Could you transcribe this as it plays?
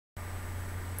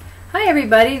Hi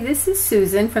everybody, this is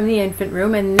Susan from the Infant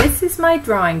Room, and this is my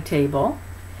drawing table.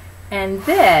 And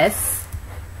this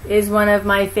is one of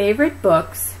my favorite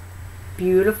books,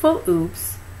 Beautiful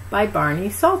Oops by Barney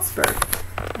Salzberg.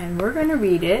 And we're going to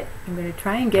read it. I'm going to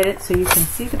try and get it so you can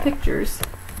see the pictures,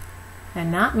 and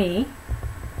not me,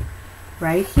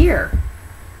 right here.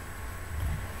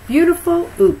 Beautiful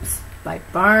Oops by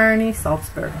Barney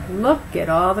Salzberg. Look at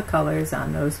all the colors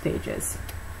on those pages.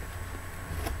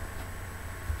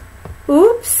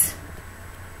 Oops!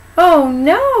 Oh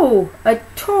no! A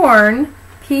torn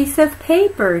piece of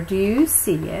paper. Do you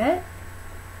see it?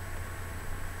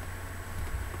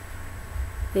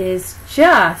 Is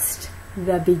just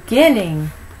the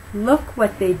beginning. Look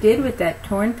what they did with that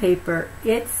torn paper.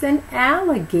 It's an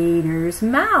alligator's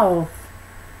mouth.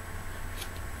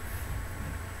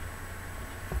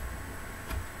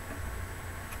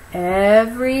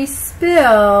 Every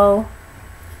spill.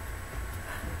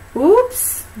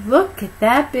 Oops! Look at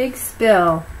that big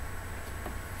spill.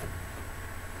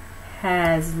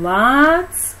 Has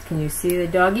lots, can you see the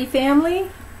doggy family?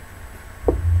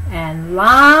 And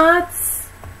lots,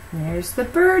 there's the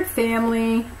bird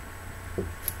family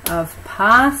of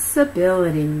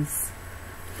possibilities.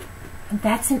 And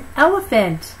that's an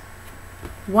elephant.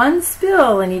 One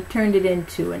spill and he turned it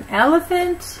into an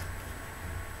elephant,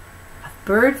 a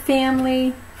bird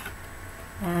family,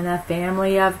 and a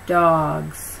family of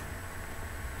dogs.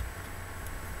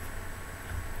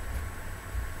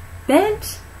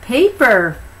 Bent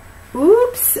paper.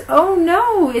 Oops, oh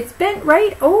no, it's bent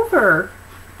right over.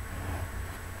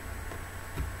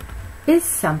 Is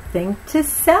something to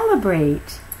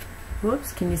celebrate.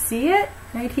 Whoops, can you see it?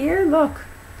 Right here, look.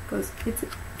 It's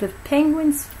the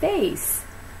penguin's face.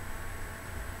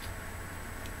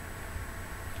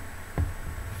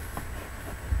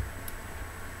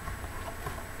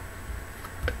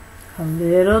 A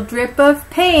little drip of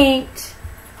paint.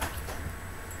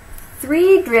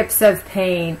 3 drips of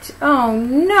paint. Oh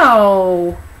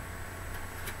no!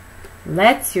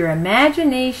 Let your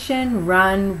imagination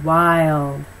run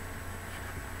wild.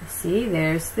 See,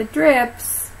 there's the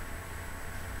drips.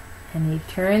 And he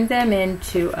turned them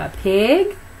into a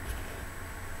pig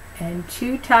and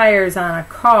 2 tires on a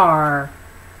car.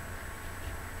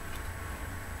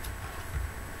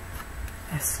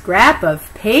 A scrap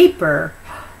of paper.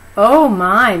 Oh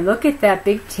my, look at that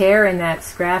big tear in that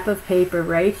scrap of paper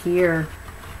right here.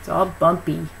 It's all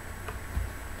bumpy.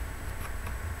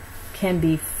 Can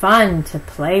be fun to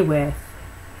play with.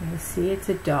 You see, it's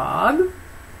a dog.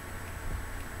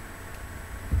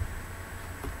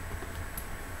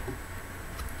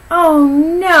 Oh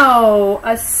no,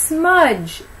 a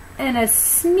smudge and a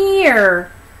smear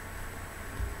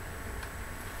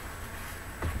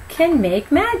can make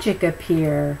magic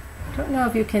appear. I don't know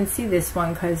if you can see this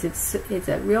one because it's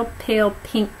a real pale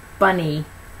pink bunny.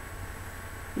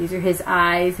 These are his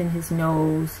eyes and his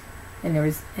nose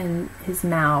and his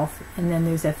mouth, and then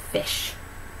there's a fish.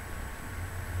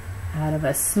 Out of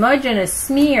a smudge and a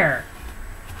smear.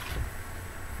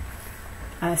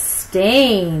 A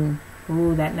stain.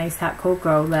 Ooh, that nice hot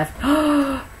cocoa left.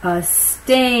 A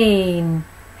stain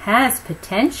has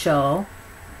potential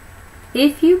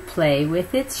if you play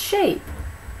with its shape.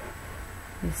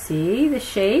 You see the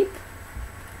shape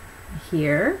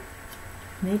here?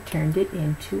 And they turned it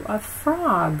into a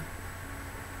frog.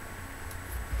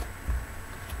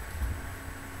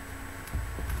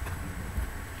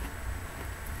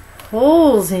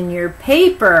 Holes in your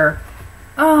paper.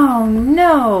 Oh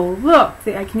no, look,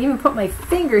 I can even put my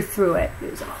finger through it.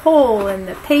 There's a hole in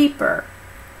the paper.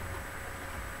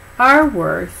 Are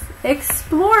worth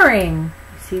exploring.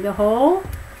 You see the hole?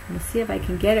 Let me see if I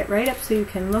can get it right up so you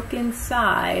can look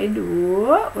inside.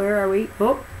 Whoa, where are we?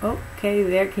 Oh, okay,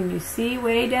 there. Can you see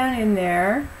way down in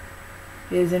there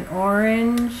is an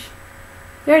orange,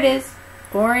 there it is,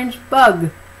 orange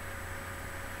bug.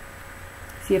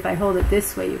 See if I hold it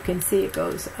this way, you can see it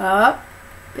goes up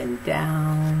and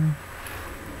down.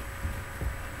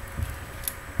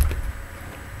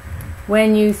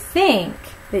 When you think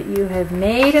that you have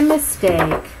made a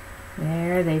mistake,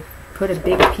 there they put a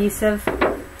big piece of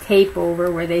tape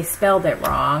over where they spelled it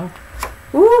wrong.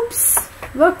 Oops!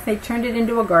 Look, they turned it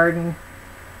into a garden.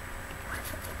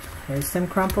 There's some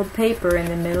crumpled paper in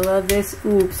the middle of this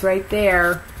oops right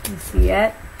there. You see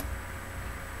it?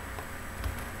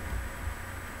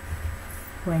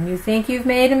 When you think you've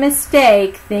made a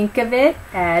mistake, think of it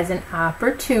as an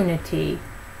opportunity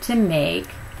to make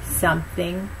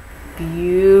something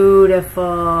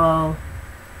beautiful.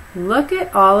 Look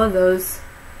at all of those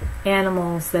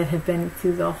animals that have been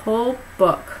through the whole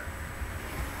book.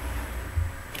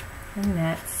 And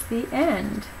that's the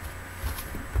end.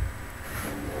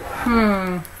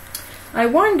 I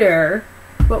wonder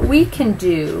what we can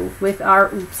do with our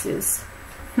oopses.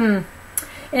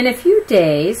 In a few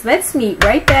days, let's meet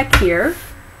right back here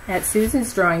at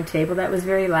Susan's drawing table. That was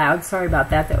very loud. Sorry about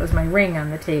that. That was my ring on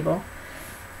the table.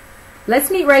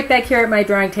 Let's meet right back here at my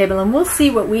drawing table and we'll see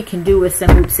what we can do with some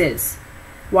oopses.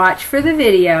 Watch for the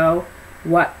video.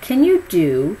 What can you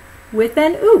do with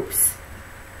an oops?